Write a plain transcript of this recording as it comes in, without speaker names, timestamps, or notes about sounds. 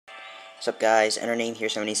What's up, guys? Name here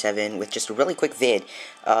 77 with just a really quick vid.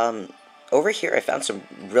 Over here I found some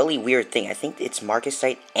really weird thing. I think it's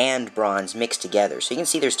marcasite and bronze mixed together. So you can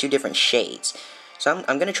see there's two different shades. So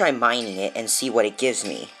I'm gonna try mining it and see what it gives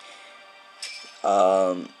me.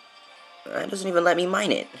 It doesn't even let me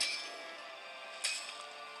mine it.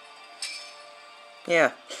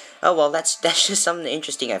 Yeah. Oh well, that's just something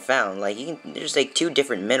interesting I found. Like there's like two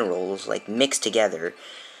different minerals like mixed together.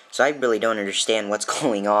 So I really don't understand what's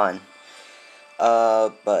going on.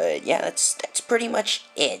 But yeah, that's pretty much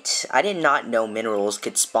it. I did not know minerals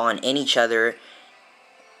could spawn in each other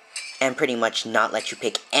and pretty much not let you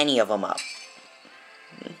pick any of them up.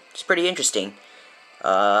 It's pretty interesting.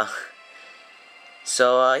 Yeah,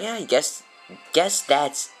 I guess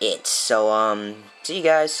that's it. So, see you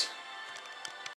guys.